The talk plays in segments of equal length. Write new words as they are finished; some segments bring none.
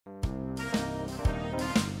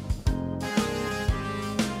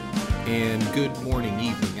And good morning,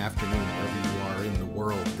 evening, afternoon, wherever you are in the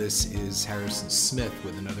world. This is Harrison Smith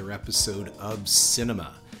with another episode of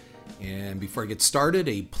Cinema. And before I get started,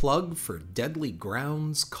 a plug for Deadly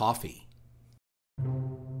Grounds Coffee.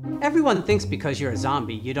 Everyone thinks because you're a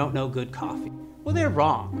zombie, you don't know good coffee. Well, they're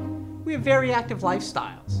wrong. We have very active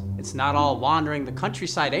lifestyles. It's not all wandering the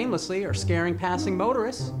countryside aimlessly or scaring passing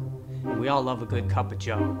motorists. And we all love a good cup of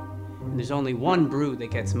joe. And there's only one brew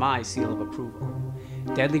that gets my seal of approval.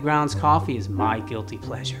 Deadly Grounds Coffee is my guilty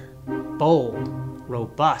pleasure. Bold,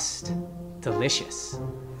 robust, delicious.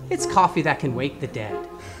 It's coffee that can wake the dead.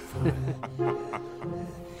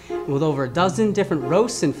 With over a dozen different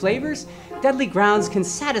roasts and flavors, Deadly Grounds can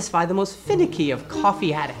satisfy the most finicky of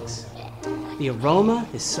coffee addicts. The aroma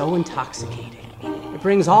is so intoxicating. It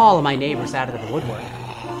brings all of my neighbors out of the woodwork.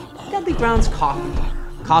 Deadly Grounds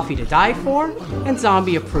Coffee. Coffee to die for and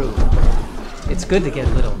zombie approved. It's good to get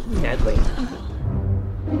a little deadly.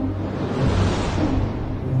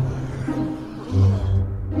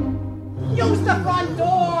 Use the front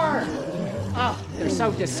door! Oh, they're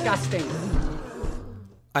so disgusting.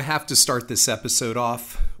 I have to start this episode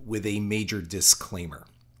off with a major disclaimer.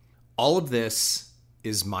 All of this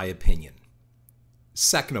is my opinion.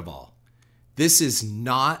 Second of all, this is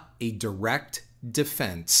not a direct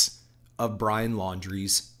defense of Brian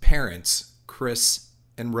Laundrie's parents, Chris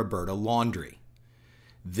and Roberta Laundrie.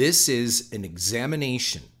 This is an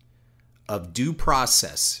examination of due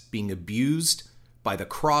process being abused by the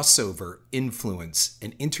crossover influence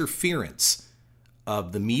and interference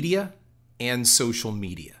of the media and social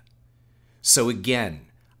media. So again,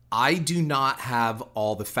 I do not have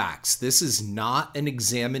all the facts. This is not an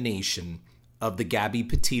examination of the Gabby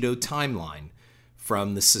Petito timeline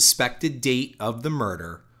from the suspected date of the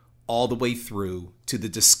murder all the way through to the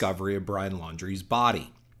discovery of Brian Laundrie's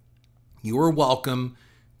body. You are welcome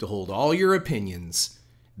to hold all your opinions.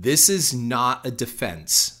 This is not a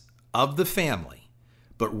defense of the family,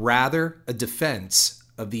 but rather a defense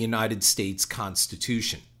of the United States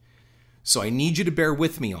Constitution. So I need you to bear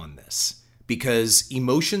with me on this because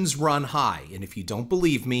emotions run high. And if you don't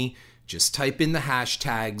believe me, just type in the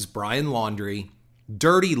hashtags Brian Laundrie,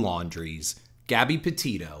 Dirty Laundries, Gabby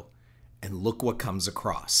Petito, and look what comes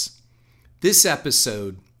across. This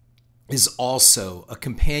episode is also a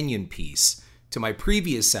companion piece to my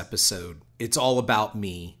previous episode, It's All About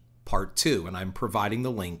Me, Part 2, and I'm providing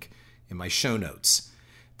the link in my show notes.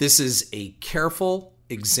 This is a careful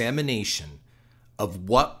examination of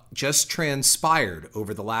what just transpired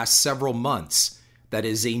over the last several months that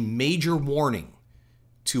is a major warning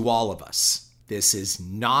to all of us. This is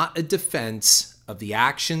not a defense of the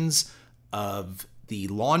actions of the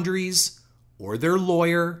Laundries or their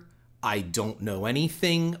lawyer. I don't know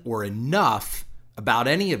anything or enough about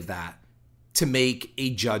any of that to make a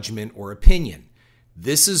judgment or opinion.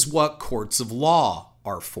 This is what courts of law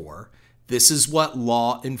are for. This is what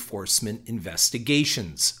law enforcement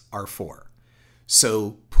investigations are for.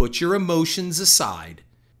 So put your emotions aside.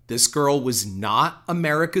 This girl was not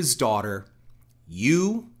America's daughter.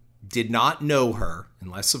 You did not know her,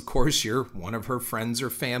 unless, of course, you're one of her friends or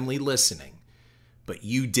family listening. But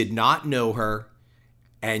you did not know her,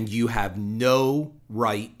 and you have no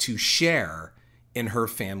right to share in her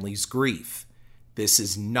family's grief. This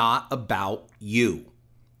is not about you.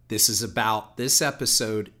 This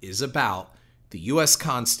episode is about the U.S.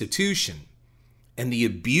 Constitution and the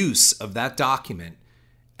abuse of that document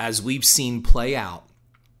as we've seen play out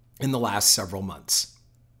in the last several months.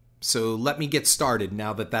 So let me get started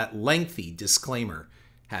now that that lengthy disclaimer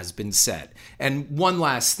has been said. And one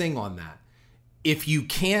last thing on that. If you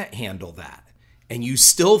can't handle that and you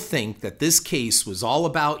still think that this case was all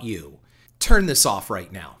about you, turn this off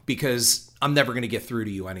right now because I'm never going to get through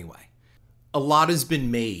to you anyway. A lot has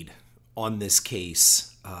been made on this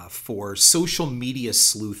case for social media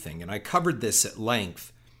sleuthing, and I covered this at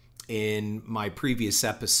length in my previous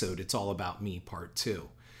episode, It's All About Me, Part 2.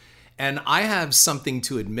 And I have something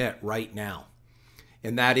to admit right now,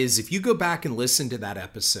 and that is if you go back and listen to that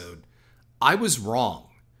episode, I was wrong.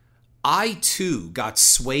 I too got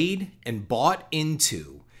swayed and bought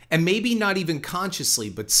into, and maybe not even consciously,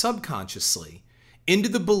 but subconsciously, into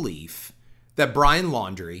the belief that Brian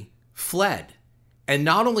Laundrie fled. And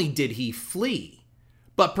not only did he flee,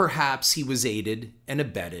 but perhaps he was aided and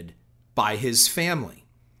abetted by his family.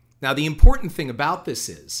 Now, the important thing about this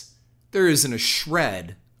is there isn't a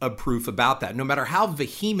shred of proof about that. No matter how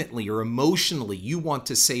vehemently or emotionally you want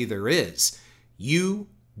to say there is, you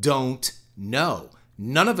don't know.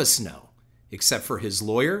 None of us know, except for his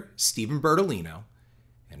lawyer, Stephen Bertolino,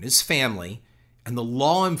 and his family, and the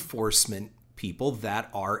law enforcement people that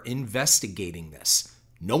are investigating this.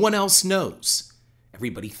 No one else knows.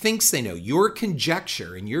 Everybody thinks they know. Your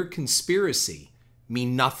conjecture and your conspiracy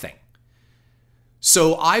mean nothing.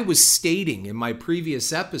 So I was stating in my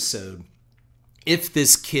previous episode, if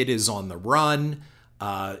this kid is on the run,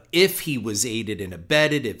 if he was aided and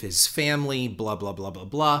abetted, if his family, blah, blah, blah, blah,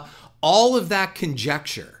 blah, all of that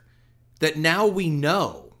conjecture that now we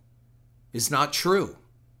know is not true.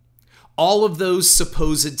 All of those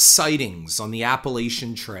supposed sightings on the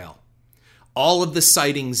Appalachian Trail, all of the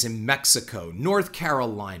sightings in Mexico, North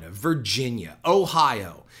Carolina, Virginia,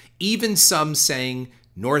 Ohio, even some saying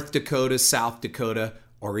North Dakota, South Dakota,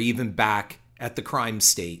 or even back at the crime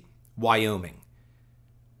state, Wyoming.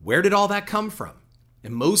 Where did all that come from?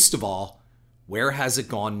 And most of all, where has it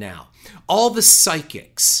gone now? All the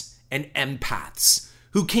psychics and empaths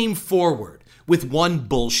who came forward with one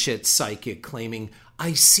bullshit psychic claiming,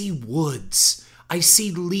 I see woods, I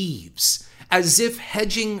see leaves, as if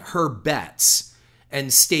hedging her bets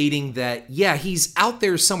and stating that, yeah, he's out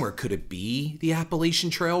there somewhere. Could it be the Appalachian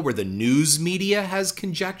Trail where the news media has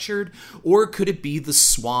conjectured? Or could it be the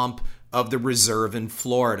swamp of the reserve in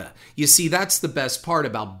Florida? You see, that's the best part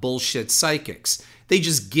about bullshit psychics. They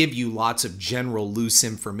just give you lots of general loose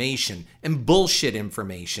information and bullshit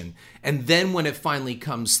information. And then when it finally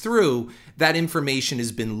comes through, that information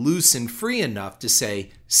has been loose and free enough to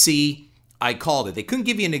say, see, I called it. They couldn't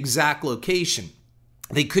give you an exact location.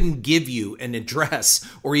 They couldn't give you an address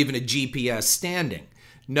or even a GPS standing.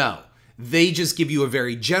 No, they just give you a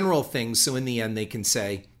very general thing. So in the end, they can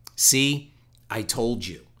say, see, I told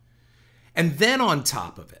you. And then on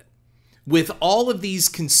top of it, with all of these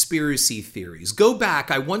conspiracy theories, go back.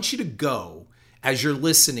 I want you to go as you're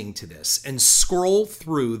listening to this and scroll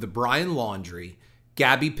through the Brian Laundrie,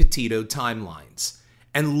 Gabby Petito timelines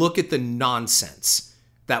and look at the nonsense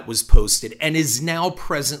that was posted and is now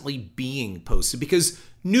presently being posted because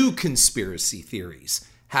new conspiracy theories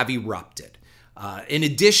have erupted. In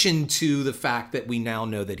addition to the fact that we now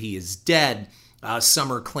know that he is dead,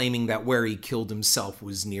 some are claiming that where he killed himself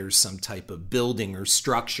was near some type of building or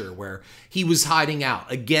structure where he was hiding out,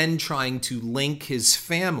 again trying to link his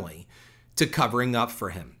family to covering up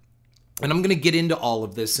for him. And I'm going to get into all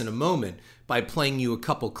of this in a moment by playing you a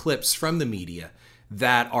couple clips from the media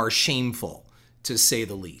that are shameful, to say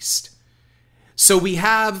the least. So we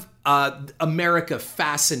have America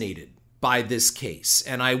fascinated by this case,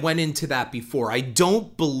 and I went into that before. I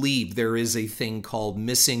don't believe there is a thing called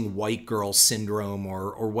missing white girl syndrome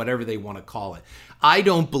or whatever they want to call it. I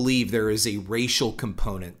don't believe there is a racial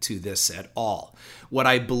component to this at all. What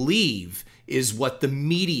I believe is what the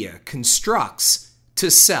media constructs to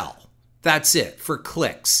sell. That's it, for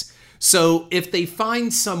clicks. So if they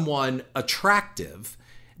find someone attractive,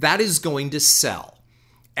 that is going to sell.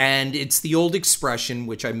 And it's the old expression,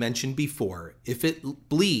 which I mentioned before, if it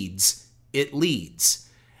bleeds, it leads.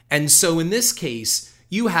 And so in this case,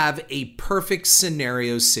 you have a perfect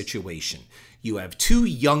scenario situation. You have two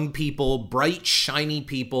young people, bright, shiny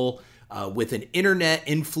people with an internet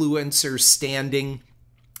influencer standing.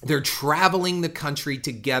 They're traveling the country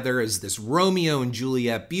together as this Romeo and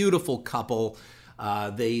Juliet, beautiful couple.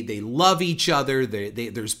 They love each other.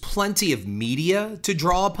 There's plenty of media to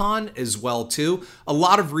draw upon as well, too. A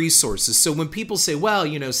lot of resources. So when people say, well,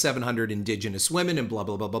 700 indigenous women and blah,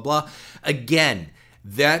 blah, blah, blah, blah. Again,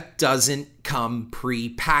 that doesn't come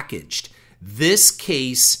pre-packaged. This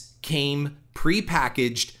case came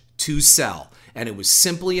pre-packaged to sell. And it was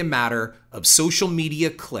simply a matter of social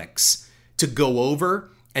media clicks to go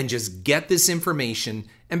over and just get this information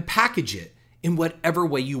and package it in whatever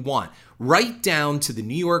way you want. Right down to the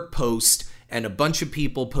New York Post and a bunch of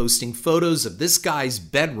people posting photos of this guy's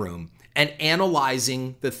bedroom and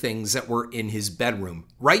analyzing the things that were in his bedroom.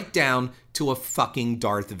 Right down to a fucking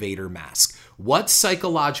Darth Vader mask. What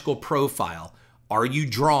psychological profile are you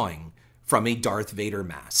drawing from a Darth Vader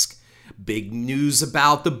mask? Big news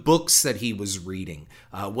about the books that he was reading.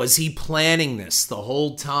 Was he planning this the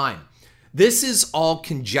whole time? This is all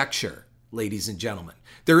conjecture, ladies and gentlemen.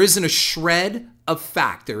 There isn't a shred of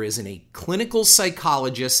fact. There isn't a clinical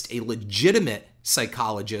psychologist, a legitimate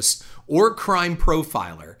psychologist, or crime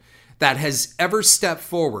profiler that has ever stepped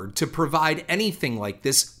forward to provide anything like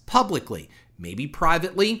this publicly, maybe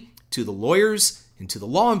privately, to the lawyers and to the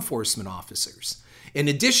law enforcement officers. In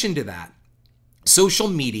addition to that, social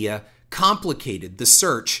media complicated the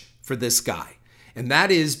search for this guy. And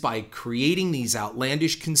that is by creating these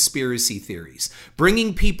outlandish conspiracy theories,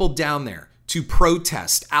 bringing people down there to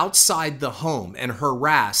protest outside the home and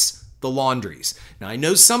harass the Laundries. Now, I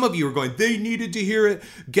know some of you are going, they needed to hear it.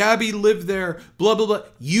 Gabby lived there, blah, blah, blah.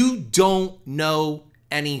 You don't know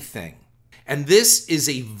anything. And this is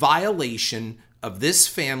a violation of this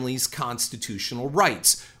family's constitutional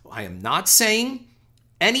rights. I am not saying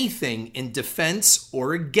anything in defense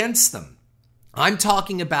or against them. I'm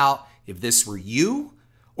talking about if this were you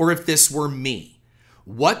or if this were me.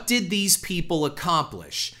 What did these people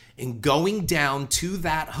accomplish in going down to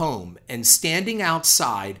that home and standing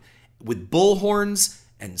outside with bullhorns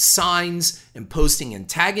and signs and posting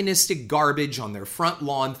antagonistic garbage on their front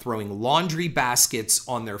lawn, throwing laundry baskets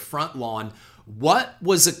on their front lawn? What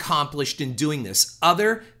was accomplished in doing this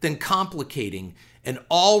other than complicating an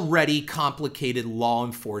already complicated law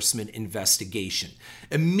enforcement investigation?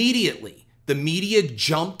 Immediately, the media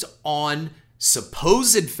jumped on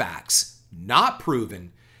supposed facts, not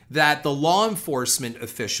proven, that the law enforcement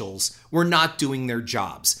officials were not doing their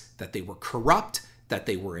jobs, that they were corrupt, that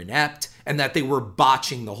they were inept, and that they were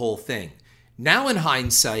botching the whole thing. Now in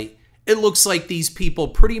hindsight, it looks like these people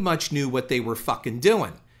pretty much knew what they were fucking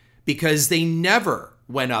doing, because they never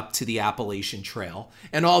went up to the Appalachian Trail.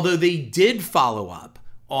 And although they did follow up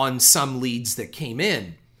on some leads that came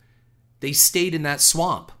in, they stayed in that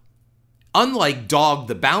swamp. Unlike Dog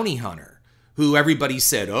the Bounty Hunter, who everybody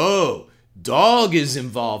said, oh, Dog is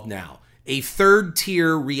involved now. A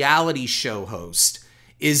third-tier reality show host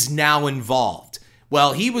is now involved.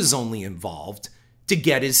 Well, he was only involved to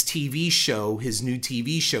get his new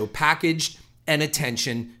TV show packaged and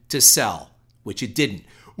attention to sell, which it didn't.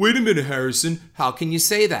 Wait a minute, Harrison. How can you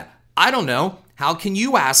say that? I don't know. How can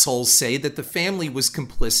you assholes say that the family was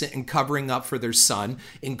complicit in covering up for their son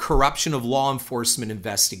in corruption of law enforcement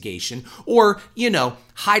investigation, or,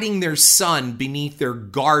 hiding their son beneath their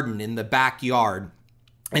garden in the backyard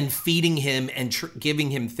and feeding him and giving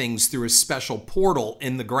him things through a special portal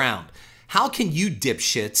in the ground? How can you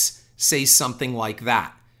dipshits say something like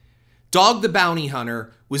that? Dog the Bounty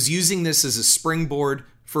Hunter was using this as a springboard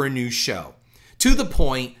for a new show, to the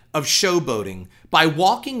point of showboating by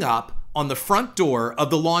walking up on the front door of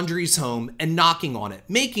the Laundrie's home and knocking on it,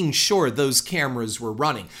 making sure those cameras were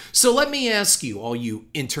running. So let me ask you, all you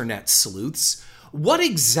internet sleuths, what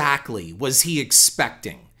exactly was he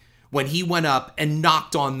expecting when he went up and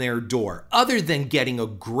knocked on their door, other than getting a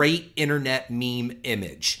great internet meme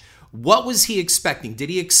image? What was he expecting? Did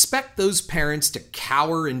he expect those parents to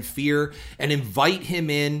cower in fear and invite him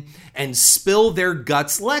in and spill their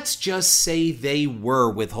guts? Let's just say they were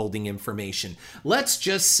withholding information. Let's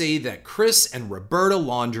just say that Chris and Roberta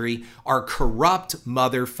Laundrie are corrupt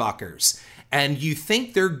motherfuckers. And you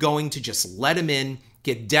think they're going to just let him in,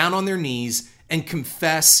 get down on their knees, and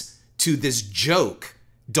confess to this joke,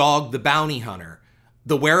 Dog the Bounty Hunter,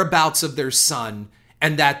 the whereabouts of their son,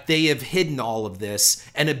 and that they have hidden all of this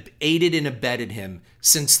and have aided and abetted him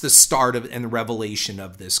since the start of and the revelation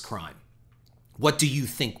of this crime? What do you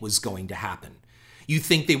think was going to happen? You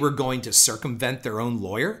think they were going to circumvent their own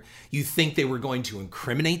lawyer? You think they were going to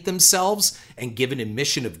incriminate themselves and give an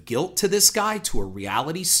admission of guilt to this guy, to a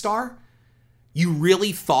reality star? You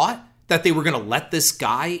really thought that they were going to let this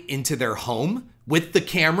guy into their home with the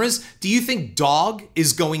cameras? Do you think Dog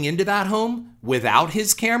is going into that home without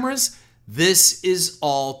his cameras? This is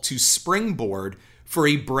all to springboard for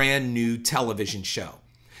a brand new television show.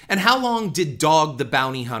 And how long did Dog the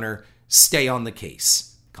Bounty Hunter stay on the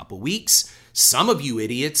case? A couple weeks. Some of you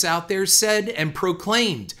idiots out there said and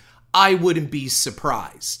proclaimed, I wouldn't be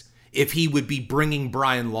surprised if he would be bringing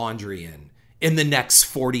Brian Laundrie in the next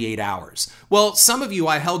 48 hours. Well, some of you,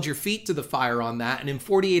 I held your feet to the fire on that, and in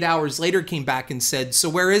 48 hours later came back and said, so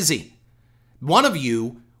where is he? One of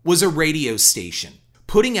you was a radio station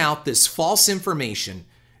putting out this false information,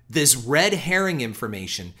 this red herring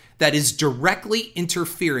information that is directly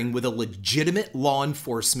interfering with a legitimate law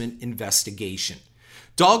enforcement investigation.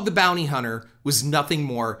 Dog the Bounty Hunter was nothing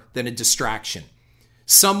more than a distraction.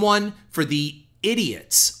 Someone for the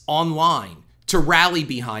idiots online to rally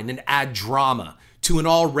behind and add drama to an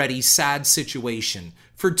already sad situation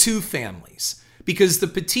for two families, because the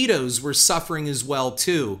Petitos were suffering as well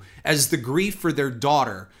too, as the grief for their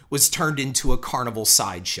daughter was turned into a carnival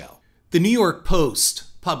sideshow. The New York Post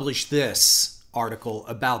published this article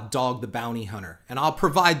about Dog the Bounty Hunter, and I'll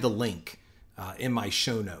provide the link in my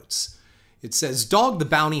show notes. It says, Dog the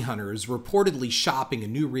Bounty Hunter is reportedly shopping a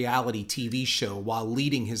new reality TV show while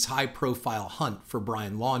leading his high-profile hunt for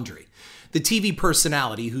Brian Laundrie. The TV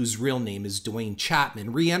personality, whose real name is Dwayne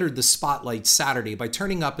Chapman, re-entered the spotlight Saturday by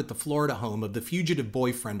turning up at the Florida home of the fugitive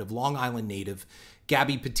boyfriend of Long Island native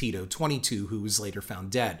Gabby Petito, 22, who was later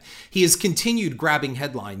found dead. He has continued grabbing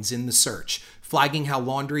headlines in the search, flagging how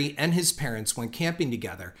Laundrie and his parents went camping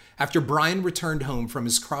together after Brian returned home from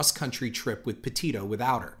his cross-country trip with Petito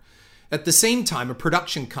without her. At the same time, a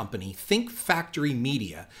production company, Think Factory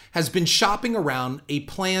Media, has been shopping around a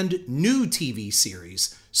planned new TV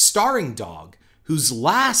series starring Dog, whose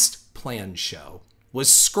last planned show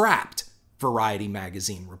was scrapped Variety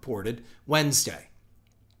magazine reported Wednesday.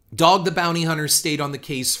 Dog the Bounty Hunter stayed on the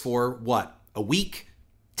case for, what, a week?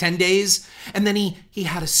 10 days? And then he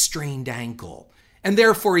had a strained ankle. And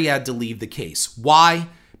therefore he had to leave the case. Why?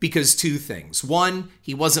 Because two things. One,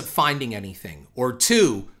 he wasn't finding anything. Or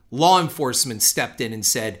two, law enforcement stepped in and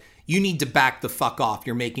said, you need to back the fuck off.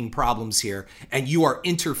 You're making problems here. And you are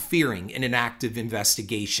interfering in an active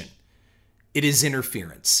investigation. It is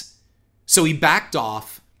interference. So he backed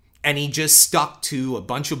off. And he just stuck to a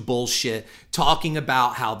bunch of bullshit, talking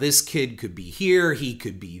about how this kid could be here, he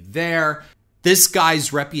could be there. This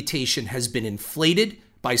guy's reputation has been inflated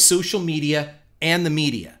by social media and the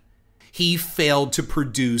media. He failed to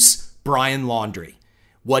produce Brian Laundrie.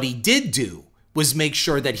 What he did do was make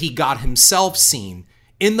sure that he got himself seen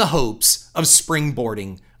in the hopes of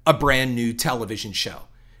springboarding a brand new television show.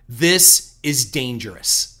 This is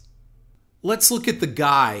dangerous. Let's look at the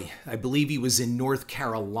guy, I believe he was in North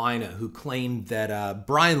Carolina, who claimed that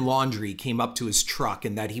Brian Laundrie came up to his truck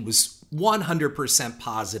and that he was 100%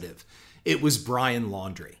 positive it was Brian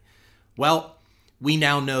Laundrie. Well, we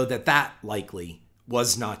now know that that likely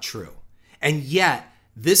was not true. And yet,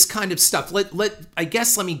 this kind of stuff, let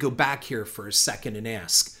me go back here for a second and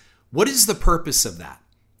ask, what is the purpose of that?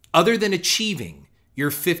 Other than achieving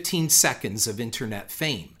your 15 seconds of internet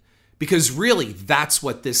fame? Because really, that's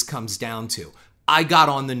what this comes down to. I got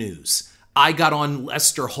on the news. I got on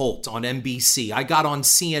Lester Holt on NBC. I got on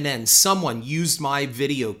CNN. Someone used my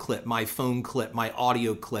video clip, my phone clip, my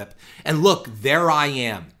audio clip. And look, there I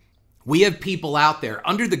am. We have people out there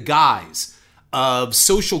under the guise of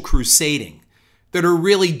social crusading that are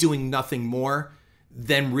really doing nothing more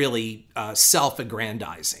than really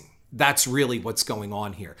self-aggrandizing. That's really what's going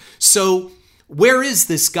on here. So where is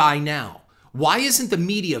this guy now? Why isn't the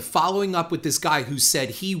media following up with this guy who said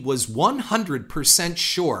he was 100%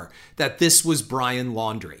 sure that this was Brian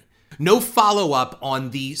Laundrie? No follow-up on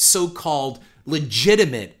the so-called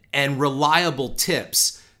legitimate and reliable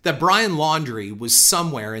tips that Brian Laundrie was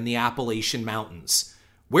somewhere in the Appalachian Mountains.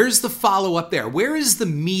 Where's the follow-up there? Where is the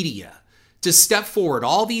media to step forward,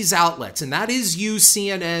 all these outlets? And that is you,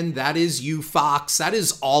 CNN, that is you, Fox, that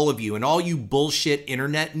is all of you, and all you bullshit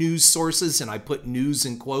internet news sources, and I put news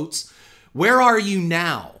in quotes. Where are you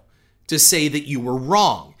now to say that you were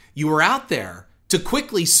wrong? You were out there to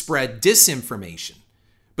quickly spread disinformation,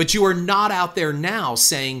 but you are not out there now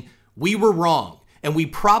saying we were wrong and we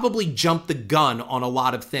probably jumped the gun on a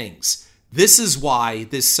lot of things. This is why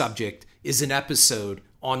this subject is an episode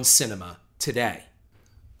on cinema today.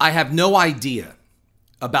 I have no idea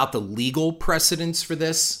about the legal precedents for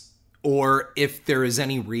this or if there is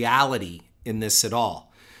any reality in this at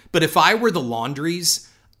all. But if I were the Laundries,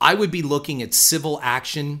 I would be looking at civil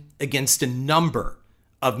action against a number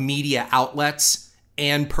of media outlets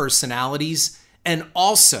and personalities, and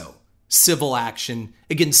also civil action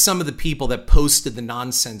against some of the people that posted the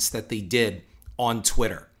nonsense that they did on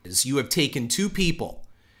Twitter. You have taken two people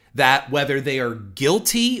that, whether they are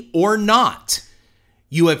guilty or not,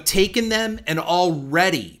 you have taken them and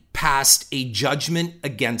already passed a judgment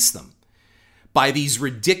against them by these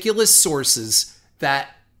ridiculous sources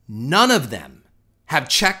that none of them have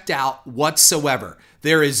checked out whatsoever.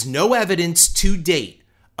 There is no evidence to date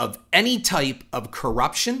of any type of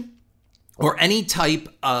corruption or any type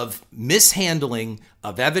of mishandling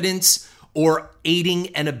of evidence or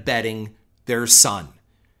aiding and abetting their son.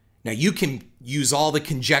 Now, you can use all the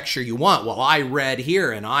conjecture you want. Well, I read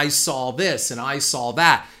here and I saw this and I saw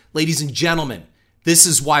that. Ladies and gentlemen, this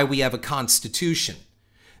is why we have a constitution.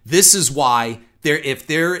 This is why if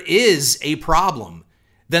there is a problem,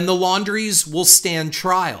 then the Laundries will stand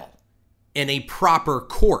trial in a proper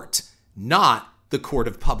court, not the court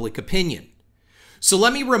of public opinion. So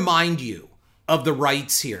let me remind you of the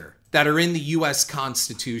rights here that are in the U.S.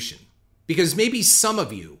 Constitution, because maybe some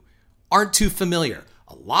of you aren't too familiar.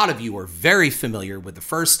 A lot of you are very familiar with the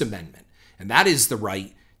First Amendment, and that is the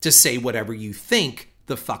right to say whatever you think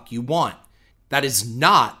the fuck you want. That is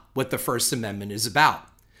not what the First Amendment is about.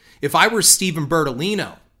 If I were Stephen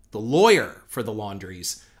Bertolino, the lawyer for the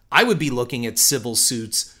Laundries, I would be looking at civil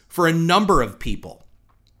suits for a number of people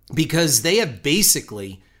because they have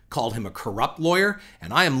basically called him a corrupt lawyer.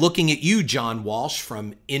 And I am looking at you, John Walsh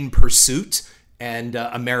from In Pursuit and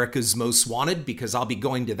America's Most Wanted, because I'll be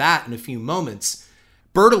going to that in a few moments.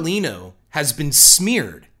 Bertolino has been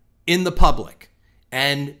smeared in the public,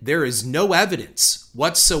 and there is no evidence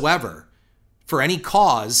whatsoever for any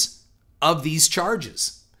cause of these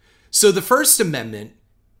charges. So the First Amendment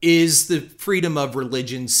is the freedom of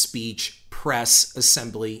religion, speech, press,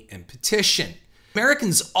 assembly, and petition.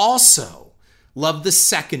 Americans also love the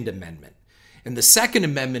Second Amendment. And the Second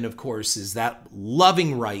Amendment, of course, is that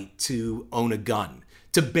loving right to own a gun,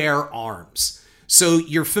 to bear arms. So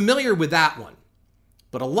you're familiar with that one.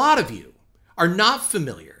 But a lot of you are not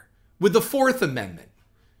familiar with the Fourth Amendment.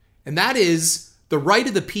 And that is the right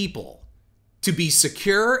of the people to be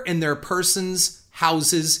secure in their persons,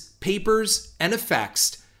 houses, papers, and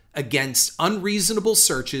effects against unreasonable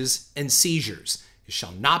searches and seizures. It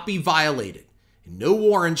shall not be violated, and no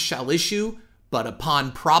warrant shall issue but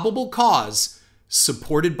upon probable cause,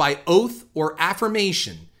 supported by oath or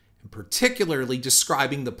affirmation, and particularly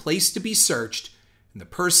describing the place to be searched and the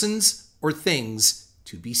persons or things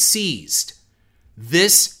to be seized.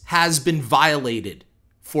 This has been violated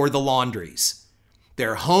for the Laundries.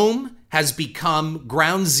 Their home has become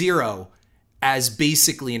ground zero as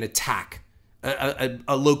basically an attack,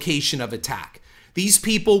 a location of attack. These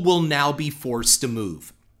people will now be forced to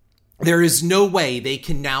move. There is no way they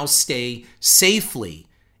can now stay safely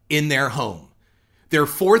in their home. Their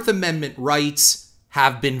Fourth Amendment rights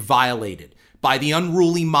have been violated by the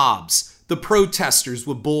unruly mobs, the protesters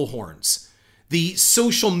with bullhorns, the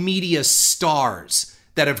social media stars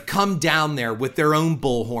that have come down there with their own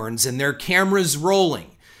bullhorns and their cameras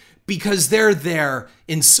rolling because they're there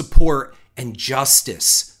in support and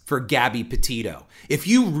justice for Gabby Petito. If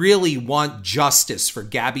you really want justice for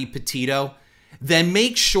Gabby Petito, then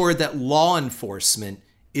make sure that law enforcement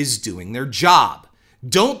is doing their job.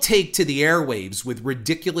 Don't take to the airwaves with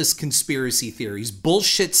ridiculous conspiracy theories,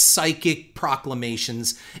 bullshit psychic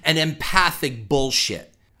proclamations, and empathic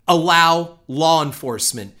bullshit. Allow law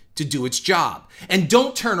enforcement to do its job. And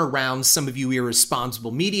don't turn around, some of you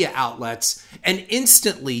irresponsible media outlets, and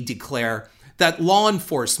instantly declare that law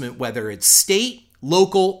enforcement, whether it's state,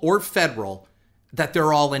 local, or federal, that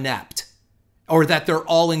they're all inept or that they're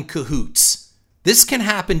all in cahoots. This can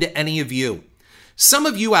happen to any of you. Some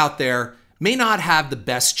of you out there may not have the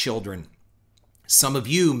best children. Some of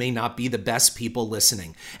you may not be the best people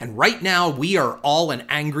listening. And right now, we are all an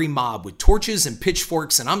angry mob with torches and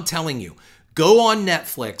pitchforks. And I'm telling you, go on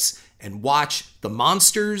Netflix and watch The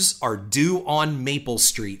Monsters Are Due on Maple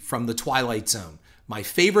Street from The Twilight Zone. My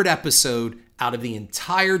favorite episode out of the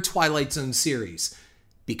entire Twilight Zone series,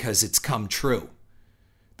 because it's come true.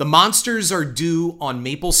 The Monsters Are Due on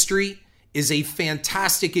Maple Street is a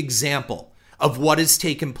fantastic example of what has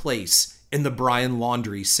taken place in the Brian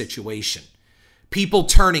Laundrie situation. People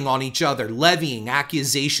turning on each other, levying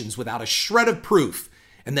accusations without a shred of proof,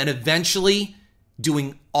 and then eventually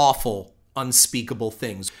doing awful, unspeakable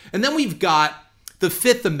things. And then we've got the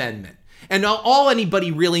Fifth Amendment. And all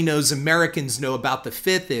anybody really knows, Americans know about the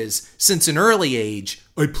Fifth is, since an early age,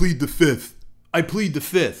 I plead the Fifth. I plead the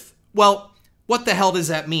Fifth. Well, what the hell does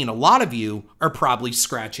that mean? A lot of you are probably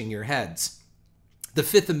scratching your heads. The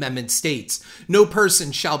Fifth Amendment states, no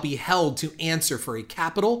person shall be held to answer for a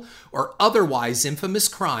capital or otherwise infamous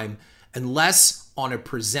crime unless on a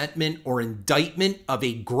presentment or indictment of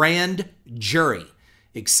a grand jury,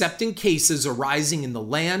 except in cases arising in the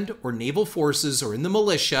land or naval forces or in the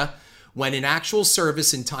militia, when in actual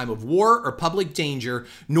service in time of war or public danger,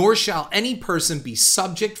 nor shall any person be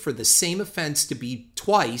subject for the same offense to be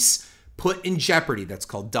twice put in jeopardy. That's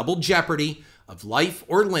called double jeopardy of life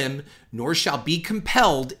or limb, nor shall be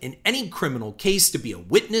compelled in any criminal case to be a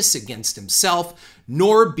witness against himself,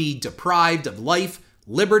 nor be deprived of life,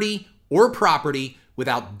 liberty, or property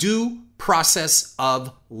without due process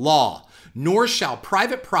of law, nor shall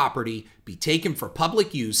private property be taken for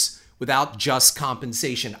public use without just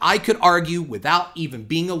compensation. I could argue, without even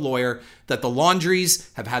being a lawyer, that the Laundries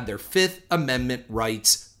have had their Fifth Amendment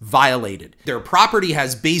rights violated. Their property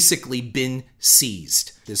has basically been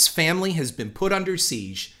seized. This family has been put under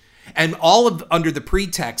siege, and under the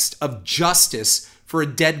pretext of justice for a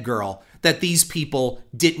dead girl that these people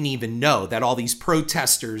didn't even know, that all these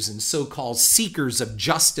protesters and so-called seekers of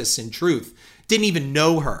justice and truth didn't even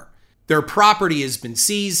know her. Their property has been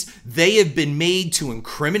seized. They have been made to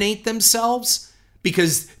incriminate themselves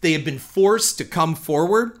because they have been forced to come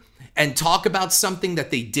forward and talk about something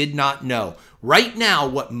that they did not know. Right now,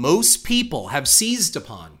 what most people have seized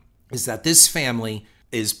upon is that this family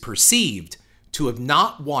is perceived to have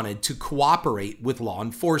not wanted to cooperate with law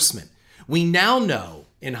enforcement. We now know,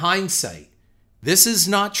 in hindsight, this is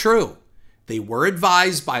not true. They were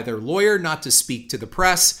advised by their lawyer not to speak to the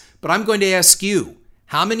press, but I'm going to ask you,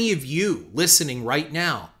 how many of you listening right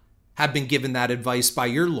now have been given that advice by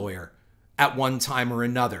your lawyer at one time or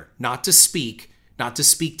another, not to speak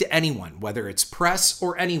to anyone, whether it's press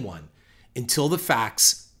or anyone, until the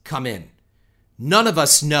facts come in? None of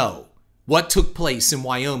us know what took place in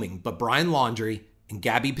Wyoming but Brian Laundrie and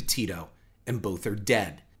Gabby Petito, and both are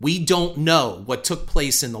dead. We don't know what took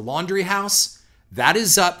place in the Laundrie house. That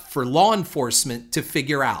is up for law enforcement to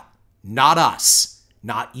figure out, not us,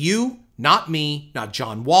 not you, not me, not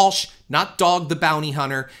John Walsh, not Dog the Bounty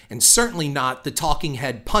Hunter, and certainly not the talking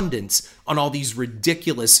head pundits on all these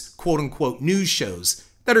ridiculous quote-unquote news shows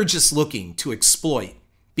that are just looking to exploit.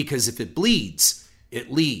 Because if it bleeds,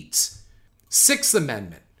 it leads. Sixth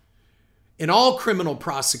Amendment. In all criminal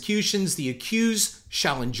prosecutions, the accused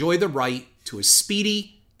shall enjoy the right to a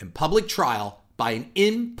speedy and public trial by an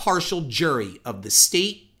impartial jury of the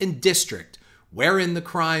state and district wherein the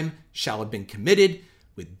crime shall have been committed,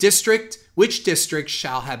 which district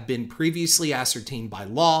shall have been previously ascertained by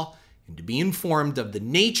law, and to be informed of the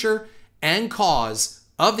nature and cause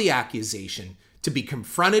of the accusation, to be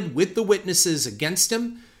confronted with the witnesses against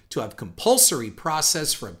him, to have compulsory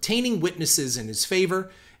process for obtaining witnesses in his favor,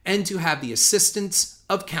 and to have the assistance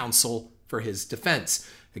of counsel for his defense.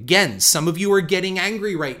 Again, some of you are getting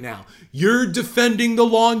angry right now. You're defending the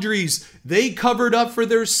Laundries. They covered up for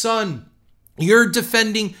their son. You're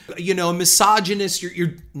defending, a misogynist.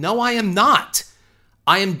 No, I am not.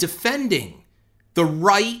 I am defending the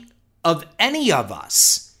right of any of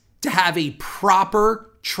us to have a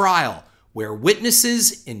proper trial where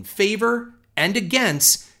witnesses in favor and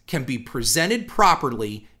against can be presented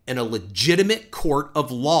properly in a legitimate court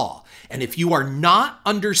of law. And if you are not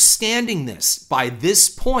understanding this by this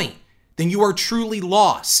point, then you are truly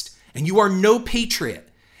lost, and you are no patriot,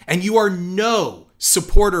 and you are no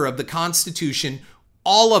supporter of the Constitution.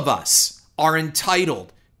 All of us are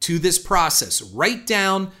entitled to this process, right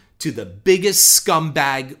down to the biggest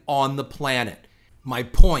scumbag on the planet. My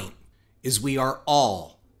point is we are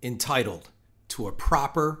all entitled to a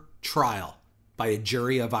proper trial by a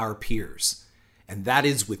jury of our peers, and that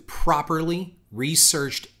is with properly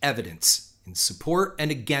researched evidence in support and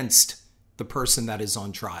against the person that is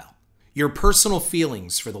on trial. Your personal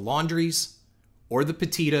feelings for the Laundries or the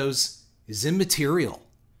Petitos is immaterial.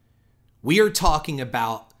 We are talking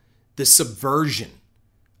about the subversion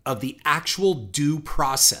of the actual due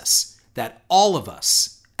process that all of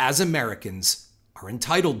us as Americans are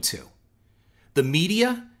entitled to. The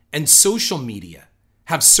media and social media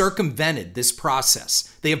have circumvented this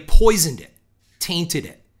process. They have poisoned it, tainted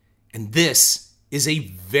it, and this is a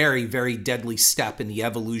very, very deadly step in the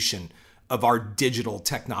evolution of our digital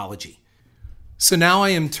technology. So now I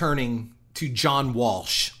am turning to John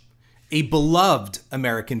Walsh, a beloved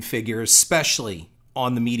American figure, especially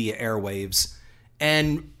on the media airwaves,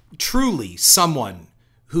 and truly someone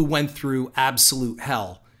who went through absolute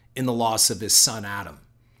hell in the loss of his son, Adam.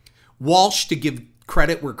 Walsh, to give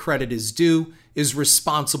credit where credit is due, is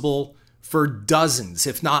responsible for dozens,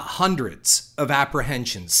 if not hundreds, of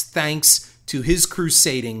apprehensions, thanks to his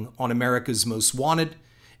crusading on America's Most Wanted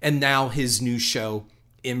and now his new show,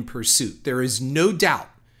 In Pursuit. There is no doubt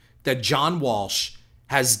that John Walsh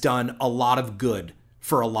has done a lot of good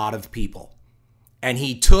for a lot of people. And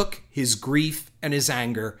he took his grief and his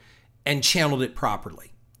anger and channeled it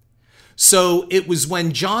properly. So it was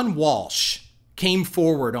when John Walsh came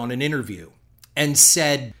forward on an interview and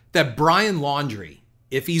said that Brian Laundrie,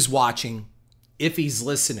 if he's watching, if he's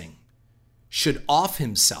listening, should off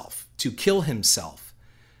himself to kill himself,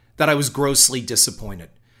 that I was grossly disappointed.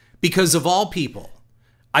 Because of all people,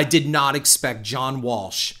 I did not expect John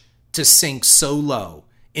Walsh to sink so low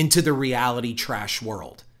into the reality trash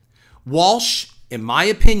world. Walsh, in my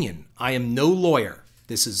opinion, I am no lawyer,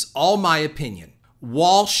 this is all my opinion,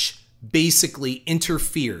 Walsh basically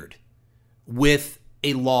interfered with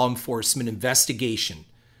a law enforcement investigation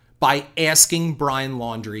by asking Brian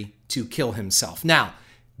Laundrie to kill himself. Now,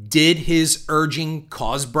 did his urging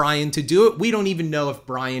cause Brian to do it? We don't even know if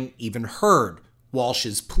Brian even heard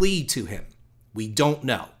Walsh's plea to him. We don't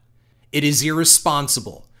know. It is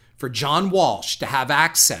irresponsible for John Walsh to have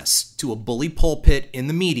access to a bully pulpit in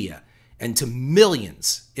the media and to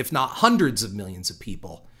millions, if not hundreds of millions of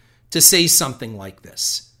people, to say something like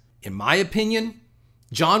this. In my opinion,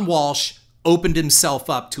 John Walsh opened himself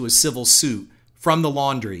up to a civil suit from the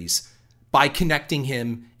Laundries by connecting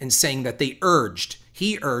him and saying that he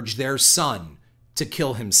urged their son to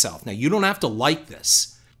kill himself. Now, you don't have to like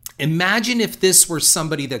this. Imagine if this were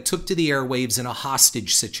somebody that took to the airwaves in a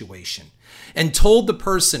hostage situation and told the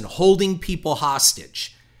person holding people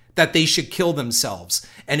hostage that they should kill themselves.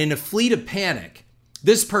 And in a fleet of panic,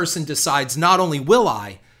 this person decides, not only will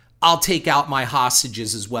I'll take out my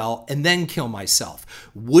hostages as well and then kill myself.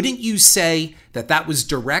 Wouldn't you say that that was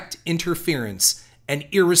direct interference and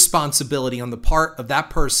irresponsibility on the part of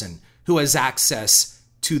that person who has access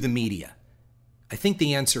to the media? I think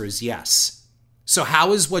the answer is yes. So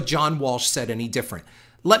how is what John Walsh said any different?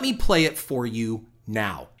 Let me play it for you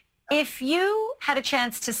now. If you had a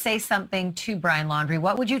chance to say something to Brian Laundrie,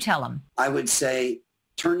 what would you tell him? I would say,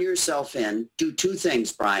 turn yourself in. Do two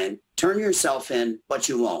things, Brian. Turn yourself in, but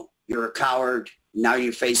you won't. You're a coward. Now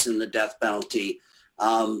you're facing the death penalty.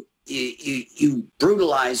 You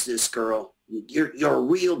brutalized this girl. You're a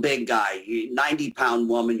real big guy. You're a 90-pound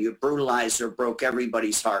woman. You brutalized her, broke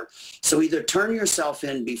everybody's heart. So either turn yourself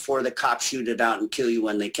in before the cops shoot it out and kill you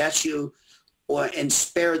when they catch you, and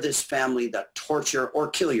spare this family the torture, or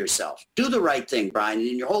kill yourself. Do the right thing, Brian.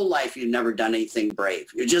 In your whole life, you've never done anything brave.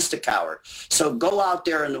 You're just a coward. So go out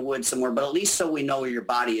there in the woods somewhere, but at least so we know where your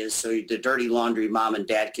body is, so the dirty laundry mom and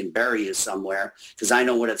dad can bury you somewhere, because I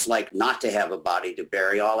know what it's like not to have a body to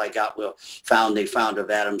bury. All I got they found of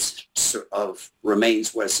Adam's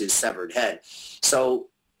remains was his severed head. So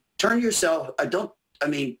kill yourself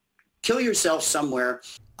somewhere.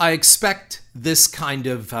 I expect this kind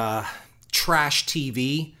of trash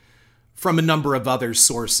TV from a number of other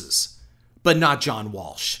sources, but not John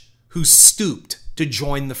Walsh, who stooped to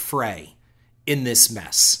join the fray in this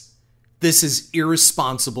mess. This is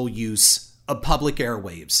irresponsible use of public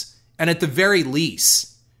airwaves, and at the very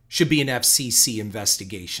least, should be an FCC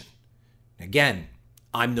investigation. Again,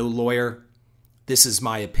 I'm no lawyer. This is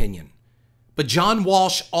my opinion. But John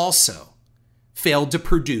Walsh also failed to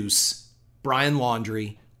produce Brian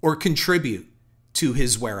Laundrie or contribute to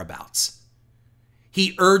his whereabouts.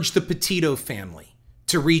 He urged the Petito family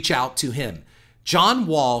to reach out to him. John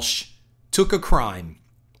Walsh took a crime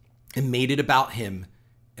and made it about him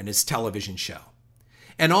and his television show.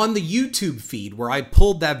 And on the YouTube feed where I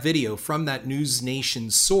pulled that video from that News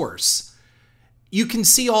Nation source, you can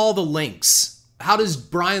see all the links. How does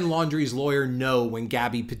Brian Laundrie's lawyer know when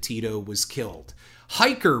Gabby Petito was killed?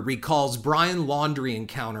 Hiker recalls Brian Laundrie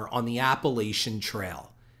encounter on the Appalachian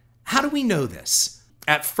Trail. How do we know this?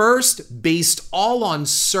 At first, based all on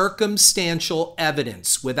circumstantial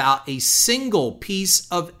evidence without a single piece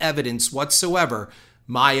of evidence whatsoever,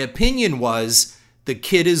 my opinion was the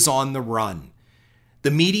kid is on the run. The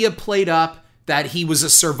media played up that he was a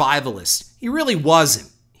survivalist. He really wasn't.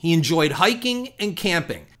 He enjoyed hiking and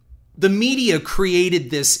camping. The media created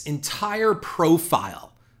this entire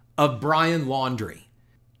profile of Brian Laundrie.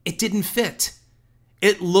 It didn't fit.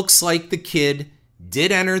 It looks like the kid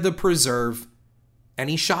did enter the preserve and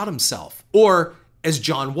he shot himself. Or, as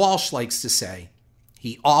John Walsh likes to say,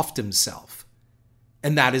 he offed himself.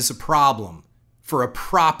 And that is a problem for a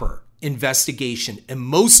proper investigation, and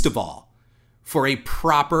most of all, for a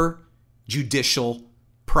proper judicial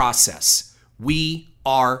process. We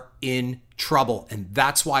are in trouble, and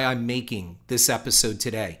that's why I'm making this episode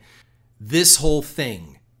today. This whole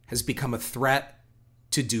thing has become a threat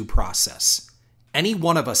to due process. Any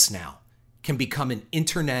one of us now can become an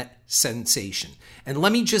internet sensation. And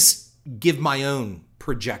let me just give my own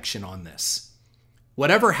projection on this.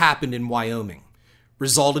 Whatever happened in Wyoming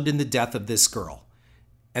resulted in the death of this girl,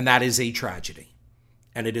 and that is a tragedy.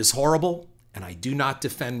 And it is horrible, and I do not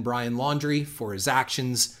defend Brian Laundrie for his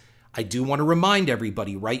actions. I do want to remind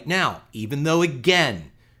everybody right now, even though,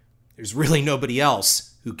 again, there's really nobody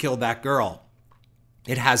else who killed that girl,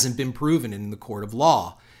 it hasn't been proven in the court of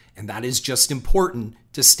law, and that is just important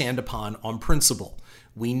to stand upon on principle.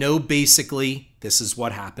 We know basically this is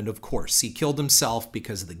what happened, of course. He killed himself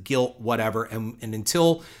because of the guilt, whatever, and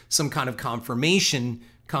until some kind of confirmation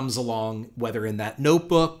comes along, whether in that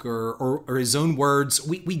notebook or his own words,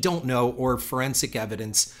 we don't know, or forensic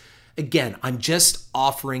evidence. Again, I'm just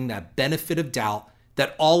offering that benefit of doubt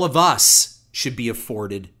that all of us should be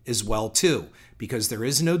afforded as well too, because there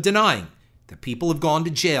is no denying that people have gone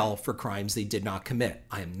to jail for crimes they did not commit.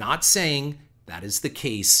 I am not saying that is the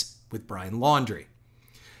case with Brian Laundrie.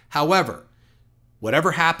 However,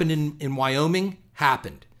 whatever happened in Wyoming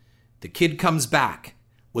happened. The kid comes back.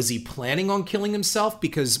 Was he planning on killing himself?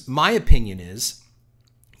 Because my opinion is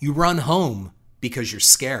you run home because you're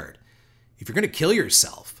scared. If you're going to kill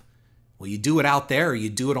yourself, well, you do it out there or you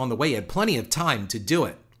do it on the way. He had plenty of time to do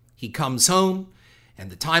it. He comes home and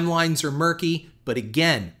the timelines are murky, but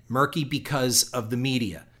again, murky because of the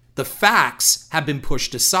media. The facts have been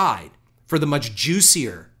pushed aside for the much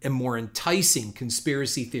juicier and more enticing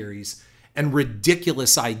conspiracy theories and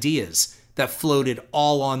ridiculous ideas that floated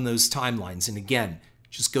all on those timelines. And again,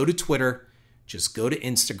 just go to Twitter, just go to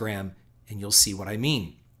Instagram, and you'll see what I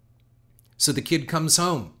mean. So the kid comes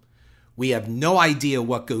home. We have no idea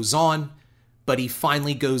what goes on, but he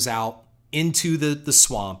finally goes out into the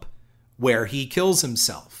swamp where he kills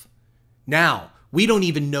himself. Now, we don't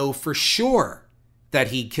even know for sure that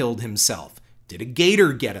he killed himself. Did a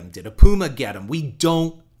gator get him? Did a puma get him? We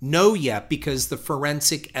don't know yet because the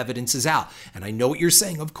forensic evidence is out. And I know what you're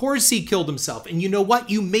saying. Of course he killed himself. And you know what?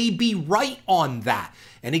 You may be right on that.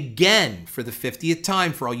 And again, for the 50th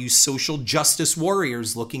time, for all you social justice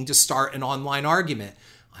warriors looking to start an online argument,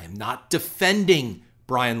 I am not defending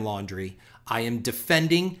Brian Laundrie. I am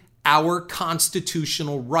defending our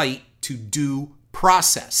constitutional right to due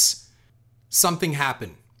process. Something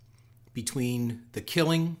happened between the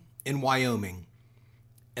killing in Wyoming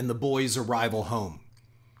and the boy's arrival home.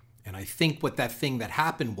 And I think what that thing that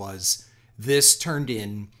happened was this turned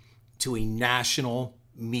into a national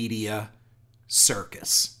media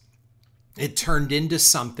circus. It turned into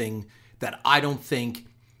something that I don't think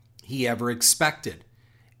he ever expected.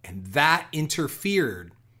 And that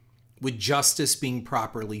interfered with justice being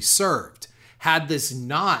properly served. Had this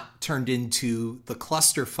not turned into the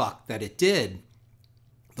clusterfuck that it did,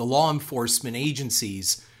 the law enforcement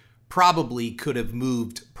agencies probably could have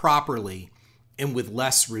moved properly and with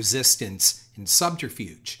less resistance and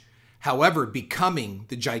subterfuge. However, becoming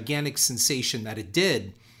the gigantic sensation that it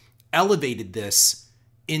did elevated this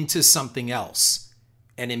into something else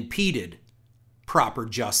and impeded proper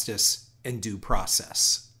justice and due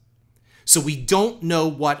process. So we don't know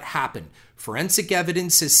what happened. Forensic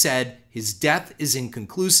evidence has said his death is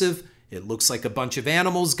inconclusive. It looks like a bunch of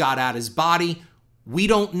animals got at his body. We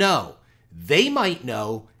don't know. They might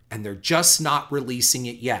know, and they're just not releasing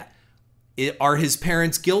it yet. Are his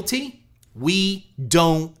parents guilty? We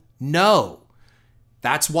don't know.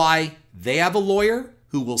 That's why they have a lawyer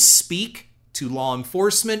who will speak to law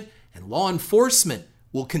enforcement, and law enforcement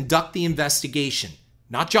will conduct the investigation.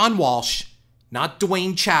 Not John Walsh, not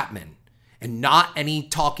Dwayne Chapman, and not any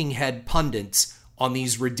talking head pundits on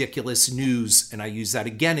these ridiculous news, and I use that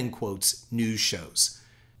again in quotes, news shows.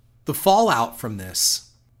 The fallout from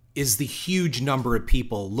this is the huge number of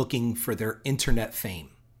people looking for their internet fame.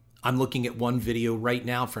 I'm looking at one video right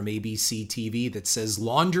now from ABC TV that says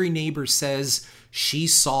Laundrie neighbor says she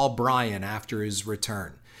saw Brian after his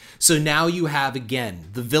return. So now you have, again,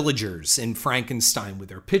 the villagers in Frankenstein with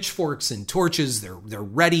their pitchforks and torches. They're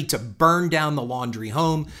ready to burn down the Laundrie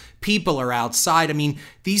home. People are outside. I mean,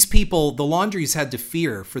 these people, the Laundries had to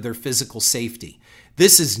fear for their physical safety.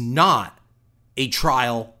 This is not a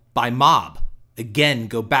trial by mob. Again,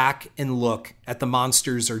 go back and look at The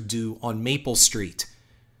Monsters Are Due on Maple Street.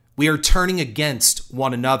 We are turning against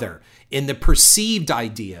one another in the perceived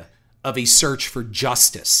idea of a search for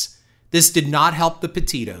justice. This did not help the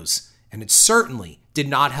Petitos, and it certainly did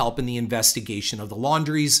not help in the investigation of the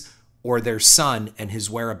Laundries or their son and his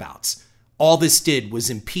whereabouts. All this did was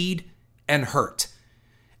impede and hurt.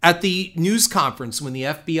 At the news conference when the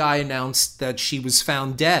FBI announced that she was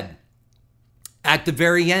found dead, at the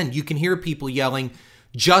very end, you can hear people yelling,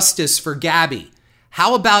 "Justice for Gabby."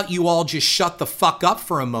 How about you all just shut the fuck up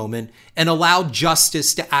for a moment and allow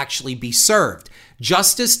justice to actually be served?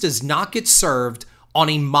 Justice does not get served on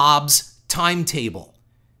a mob's timetable.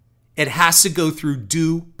 It has to go through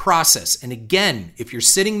due process. And again, if you're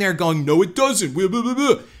sitting there going, "No, it doesn't," blah, blah, blah,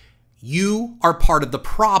 blah, you are part of the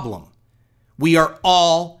problem. We are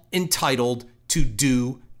all entitled to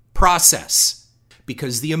due process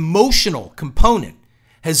because the emotional component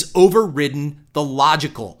has overridden the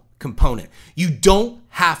logical component. You don't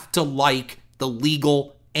have to like the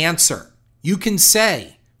legal answer. You can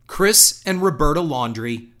say Chris and Roberta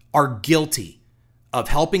Laundrie are guilty of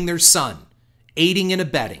helping their son, aiding and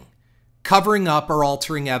abetting, covering up or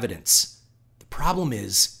altering evidence. The problem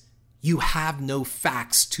is you have no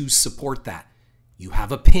facts to support that. You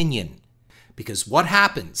have opinion. Because what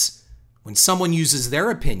happens when someone uses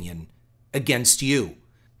their opinion against you?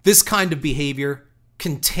 This kind of behavior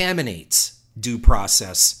contaminates due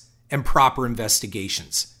process and proper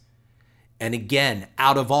investigations. And again,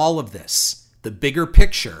 out of all of this, the bigger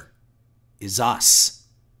picture is us.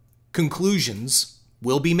 Conclusions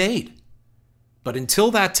will be made. But until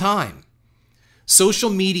that time, social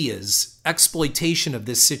media's exploitation of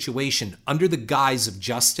this situation under the guise of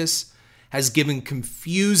justice has given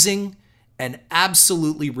confusing and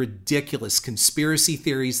absolutely ridiculous conspiracy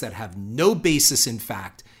theories that have no basis in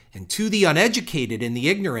fact, and to the uneducated and the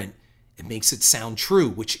ignorant, it makes it sound true,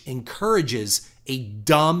 which encourages a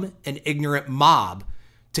dumb and ignorant mob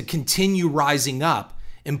to continue rising up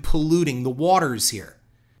and polluting the waters here.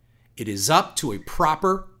 It is up to a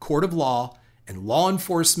proper court of law and law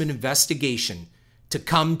enforcement investigation to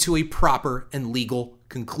come to a proper and legal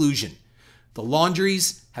conclusion. The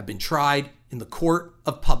Laundries have been tried in the court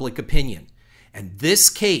of public opinion, and this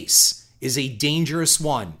case is a dangerous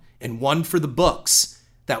one and one for the books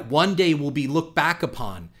that one day will be looked back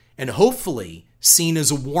upon and hopefully seen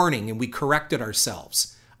as a warning and we corrected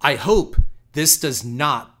ourselves. I hope this does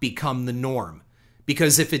not become the norm,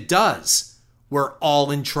 Because if it does, we're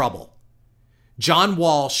all in trouble. John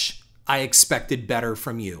Walsh, I expected better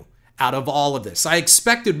from you out of all of this. I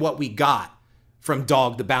expected what we got from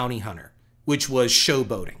Dog the Bounty Hunter, which was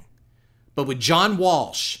showboating. But with John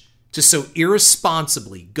Walsh to so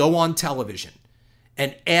irresponsibly go on television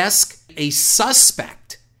and ask a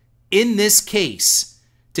suspect in this case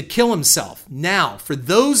to kill himself. Now, for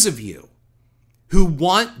those of you who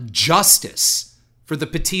want justice for the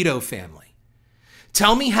Petito family,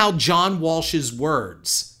 tell me how John Walsh's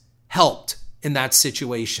words helped in that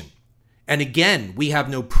situation. And again, we have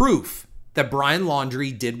no proof that Brian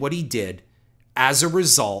Laundrie did what he did as a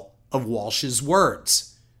result of Walsh's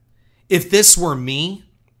words. If this were me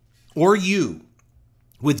or you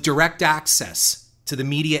with direct access to the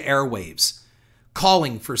media airwaves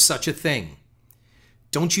calling for such a thing,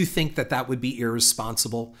 don't you think that that would be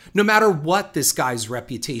irresponsible? No matter what this guy's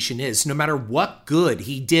reputation is, no matter what good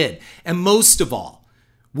he did, and most of all,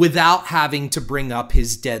 without having to bring up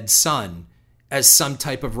his dead son as some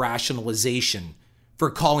type of rationalization for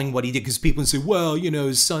calling what he did. Because people say, well,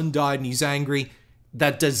 his son died and he's angry.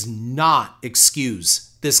 That does not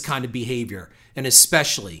excuse this kind of behavior, and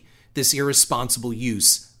especially this irresponsible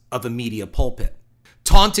use of a media pulpit.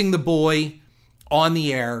 Taunting the boy on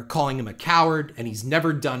the air, calling him a coward, and he's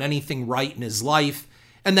never done anything right in his life,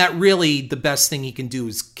 and that really the best thing he can do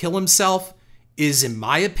is kill himself, is, in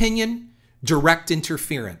my opinion, direct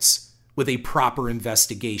interference with a proper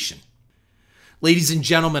investigation. Ladies and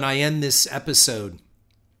gentlemen, I end this episode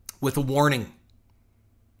with a warning.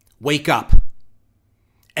 Wake up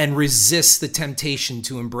and resist the temptation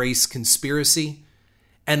to embrace conspiracy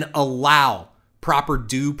and allow proper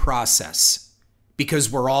due process,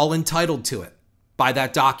 because we're all entitled to it by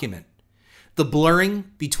that document. The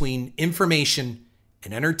blurring between information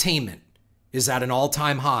and entertainment is at an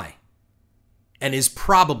all-time high and is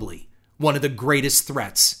probably one of the greatest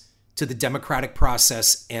threats to the democratic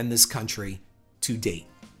process and this country to date.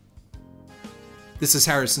 This is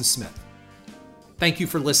Harrison Smith. Thank you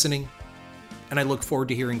for listening, and I look forward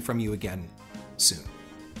to hearing from you again soon.